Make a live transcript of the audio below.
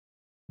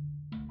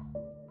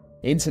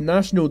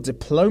International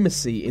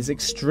diplomacy is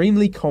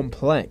extremely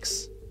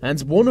complex,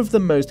 and one of the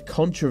most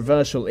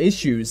controversial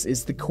issues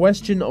is the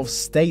question of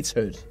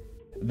statehood.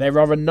 There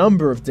are a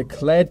number of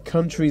declared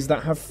countries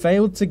that have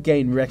failed to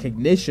gain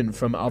recognition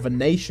from other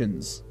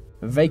nations.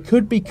 They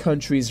could be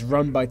countries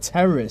run by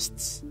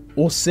terrorists,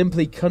 or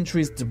simply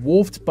countries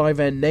dwarfed by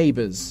their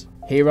neighbours.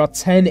 Here are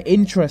 10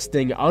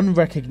 interesting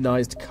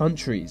unrecognized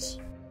countries.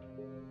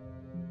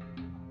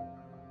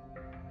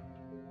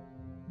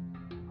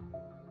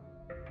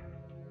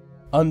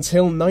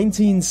 Until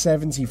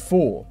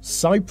 1974,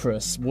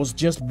 Cyprus was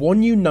just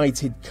one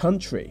united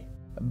country.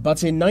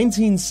 But in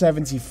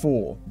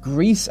 1974,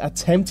 Greece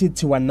attempted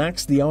to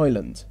annex the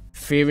island.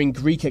 Fearing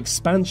Greek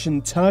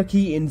expansion,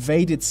 Turkey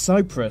invaded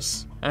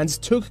Cyprus and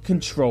took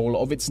control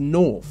of its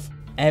north.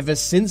 Ever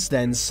since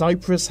then,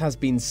 Cyprus has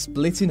been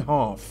split in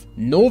half.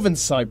 Northern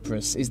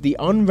Cyprus is the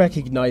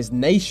unrecognized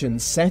nation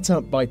set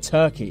up by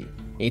Turkey.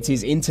 It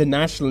is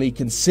internationally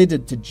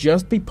considered to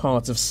just be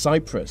part of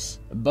Cyprus,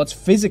 but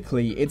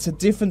physically it's a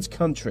different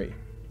country,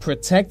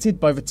 protected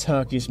by the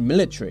Turkish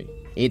military.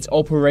 It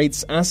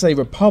operates as a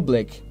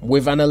republic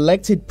with an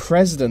elected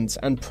president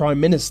and prime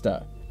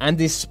minister,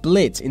 and is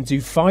split into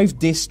 5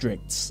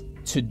 districts.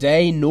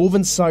 Today,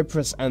 Northern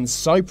Cyprus and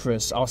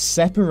Cyprus are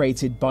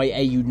separated by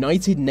a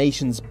United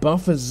Nations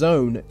buffer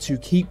zone to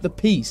keep the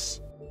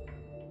peace.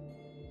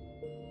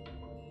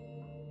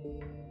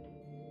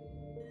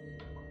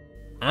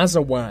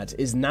 Azawad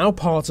is now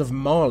part of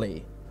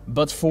Mali,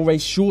 but for a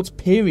short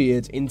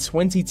period in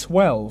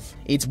 2012,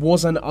 it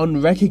was an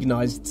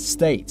unrecognized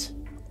state.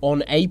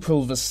 On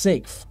April the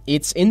 6th,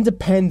 its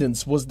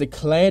independence was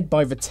declared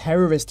by the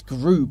terrorist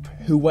group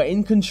who were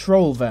in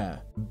control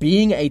there.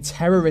 Being a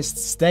terrorist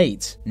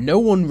state, no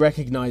one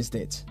recognized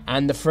it,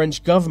 and the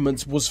French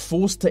government was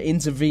forced to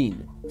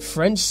intervene.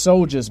 French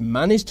soldiers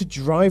managed to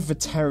drive the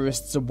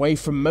terrorists away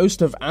from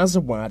most of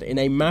Azawad in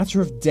a matter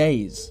of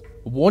days.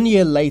 1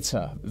 year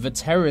later, the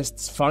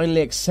terrorists finally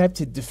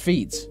accepted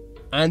defeat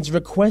and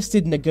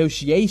requested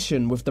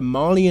negotiation with the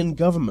Malian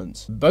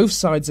government. Both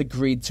sides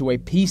agreed to a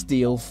peace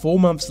deal 4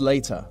 months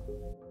later.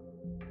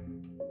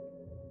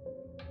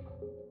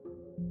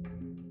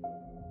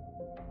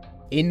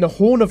 In the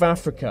Horn of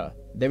Africa,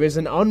 there is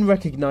an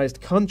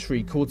unrecognized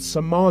country called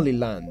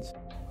Somaliland.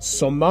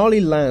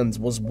 Somaliland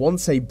was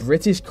once a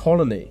British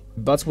colony,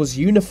 but was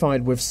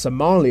unified with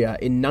Somalia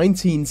in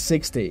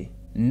 1960.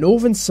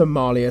 Northern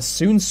Somalia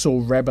soon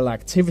saw rebel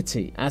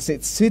activity as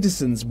its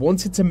citizens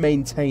wanted to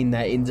maintain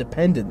their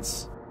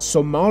independence.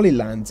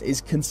 Somaliland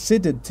is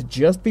considered to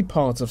just be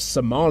part of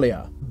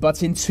Somalia,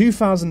 but in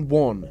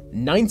 2001,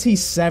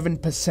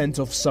 97%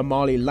 of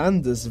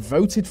Somalilanders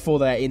voted for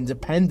their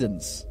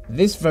independence.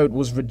 This vote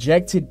was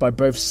rejected by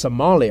both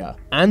Somalia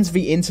and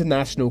the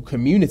international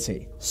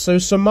community, so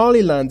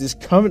Somaliland is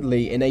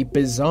currently in a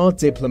bizarre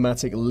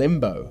diplomatic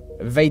limbo.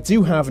 They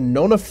do have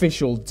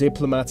non-official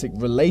diplomatic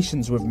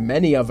relations with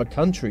many other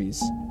countries,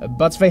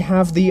 but they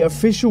have the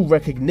official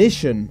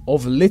recognition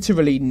of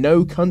literally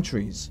no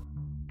countries.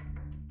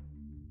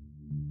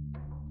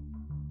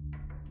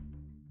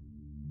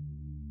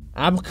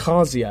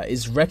 Abkhazia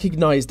is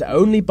recognized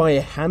only by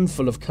a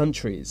handful of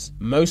countries,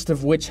 most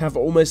of which have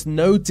almost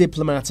no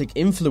diplomatic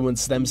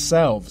influence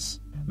themselves.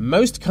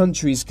 Most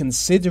countries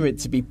consider it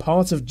to be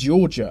part of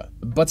Georgia,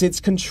 but it's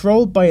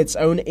controlled by its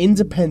own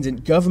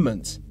independent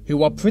government,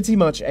 who are pretty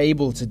much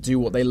able to do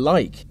what they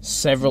like.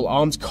 Several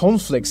armed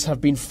conflicts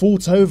have been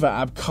fought over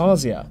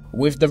Abkhazia,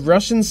 with the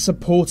Russians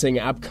supporting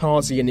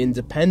Abkhazian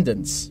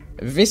independence.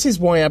 This is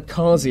why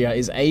Abkhazia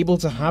is able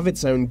to have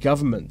its own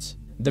government.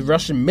 The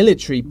Russian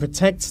military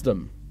protects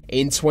them.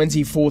 In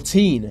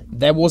 2014,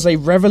 there was a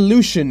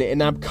revolution in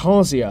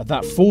Abkhazia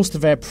that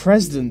forced their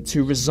president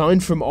to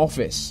resign from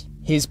office.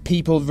 His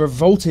people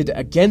revolted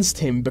against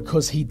him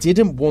because he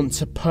didn't want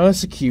to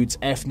persecute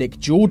ethnic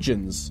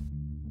Georgians.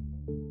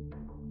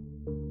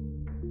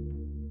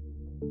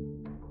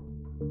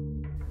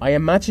 I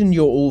imagine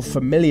you're all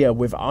familiar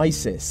with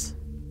ISIS.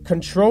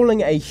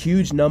 Controlling a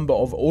huge number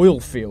of oil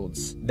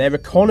fields, their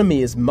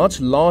economy is much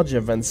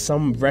larger than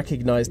some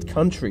recognized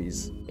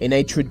countries. In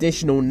a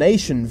traditional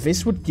nation,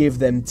 this would give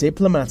them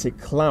diplomatic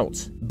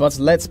clout, but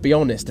let's be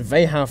honest,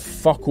 they have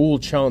fuck all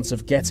chance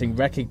of getting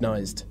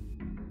recognized.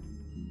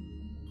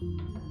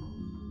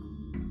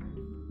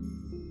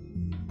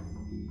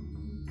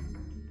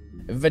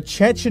 The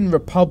Chechen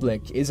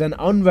Republic is an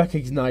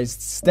unrecognized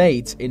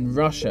state in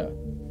Russia.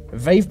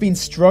 They've been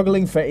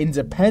struggling for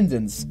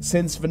independence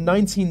since the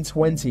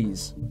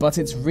 1920s, but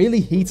it's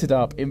really heated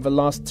up in the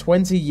last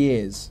 20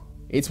 years.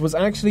 It was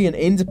actually an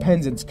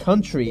independent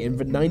country in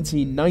the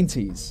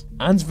 1990s,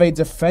 and they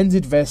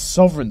defended their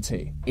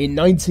sovereignty. In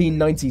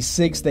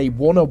 1996, they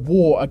won a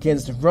war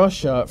against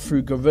Russia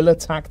through guerrilla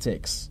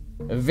tactics.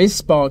 This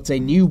sparked a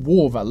new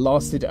war that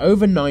lasted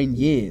over 9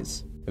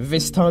 years.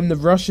 This time the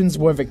Russians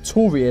were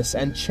victorious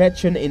and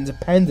Chechen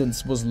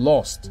independence was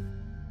lost.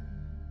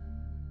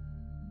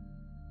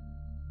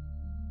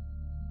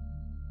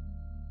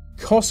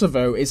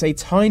 Kosovo is a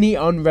tiny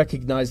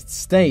unrecognized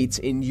state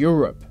in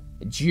Europe.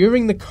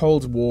 During the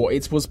Cold War,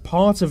 it was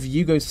part of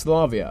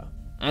Yugoslavia,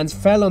 and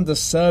fell under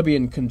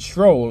Serbian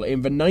control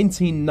in the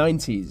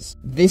 1990s.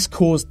 This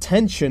caused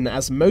tension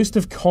as most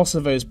of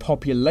Kosovo's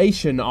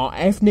population are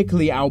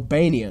ethnically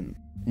Albanian.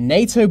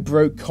 NATO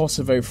broke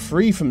Kosovo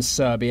free from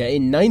Serbia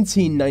in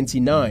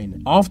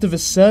 1999 after the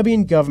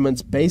Serbian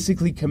government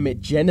basically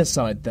commit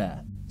genocide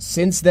there.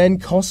 Since then,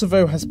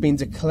 Kosovo has been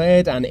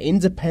declared an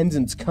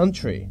independent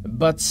country,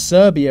 but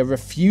Serbia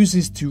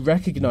refuses to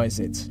recognize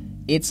it.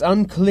 It's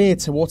unclear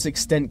to what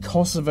extent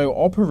Kosovo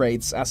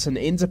operates as an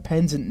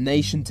independent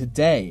nation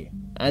today,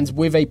 and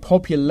with a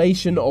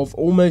population of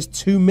almost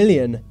 2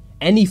 million,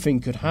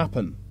 anything could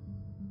happen.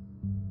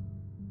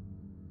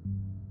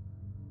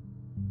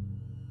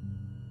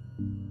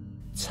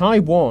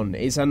 Taiwan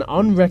is an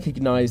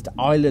unrecognized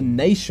island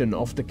nation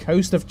off the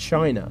coast of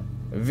China.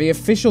 The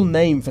official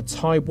name for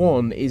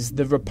Taiwan is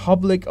the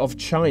Republic of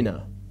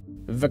China.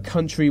 The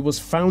country was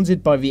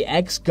founded by the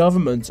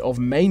ex-government of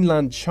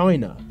mainland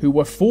China, who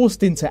were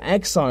forced into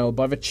exile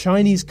by the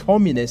Chinese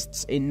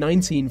communists in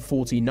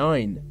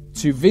 1949.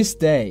 To this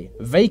day,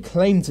 they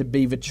claim to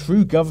be the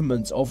true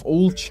government of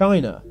all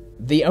China.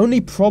 The only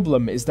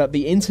problem is that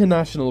the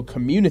international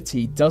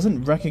community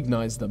doesn't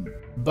recognize them.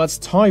 But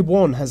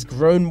Taiwan has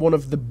grown one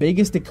of the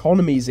biggest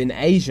economies in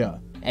Asia,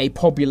 a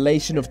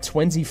population of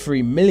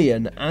 23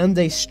 million and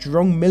a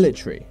strong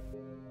military.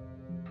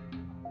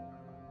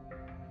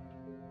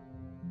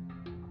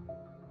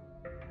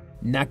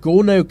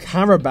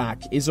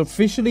 Nagorno-Karabakh is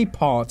officially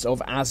part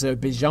of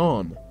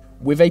Azerbaijan,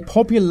 with a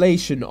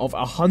population of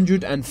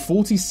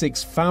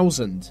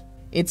 146,000.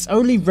 It's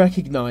only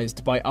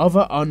recognized by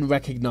other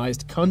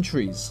unrecognized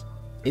countries.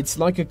 It's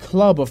like a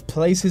club of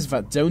places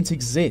that don't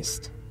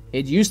exist.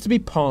 It used to be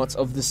part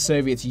of the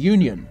Soviet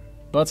Union,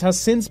 but has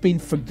since been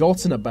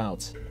forgotten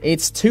about.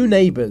 Its two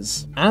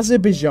neighbors,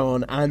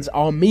 Azerbaijan and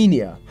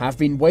Armenia, have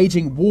been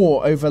waging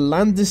war over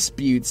land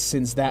disputes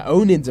since their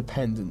own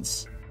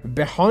independence.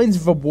 Behind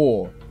the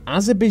war,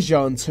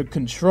 Azerbaijan took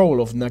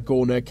control of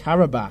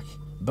Nagorno-Karabakh,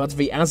 but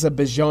the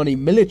Azerbaijani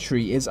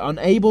military is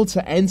unable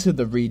to enter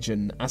the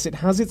region as it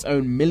has its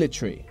own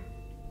military.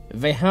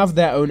 They have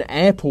their own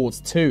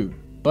airport too,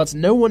 but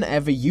no one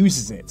ever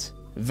uses it.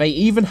 They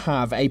even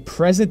have a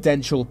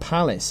presidential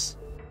palace.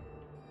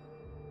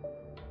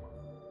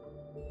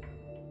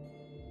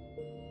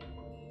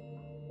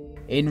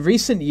 In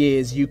recent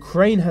years,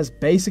 Ukraine has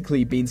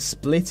basically been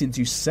split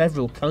into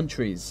several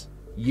countries.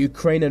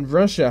 Ukraine and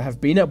Russia have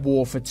been at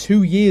war for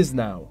 2 years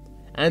now,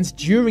 and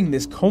during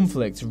this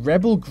conflict,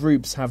 rebel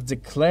groups have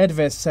declared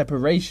their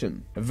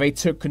separation. They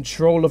took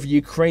control of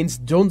Ukraine's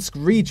Donetsk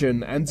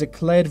region and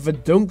declared the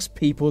Donetsk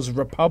People's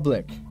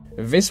Republic.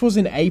 This was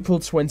in April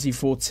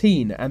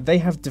 2014, and they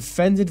have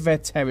defended their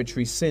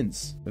territory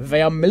since.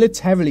 They are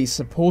militarily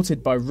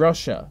supported by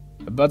Russia,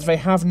 but they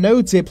have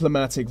no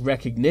diplomatic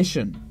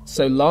recognition,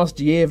 so last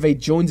year they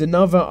joined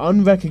another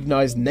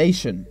unrecognized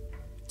nation.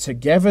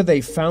 Together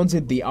they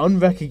founded the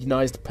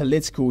Unrecognized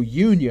Political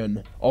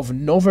Union of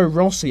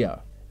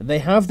Novorossiya. They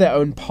have their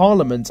own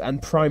parliament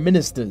and prime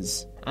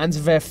ministers, and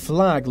their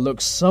flag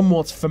looks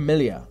somewhat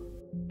familiar.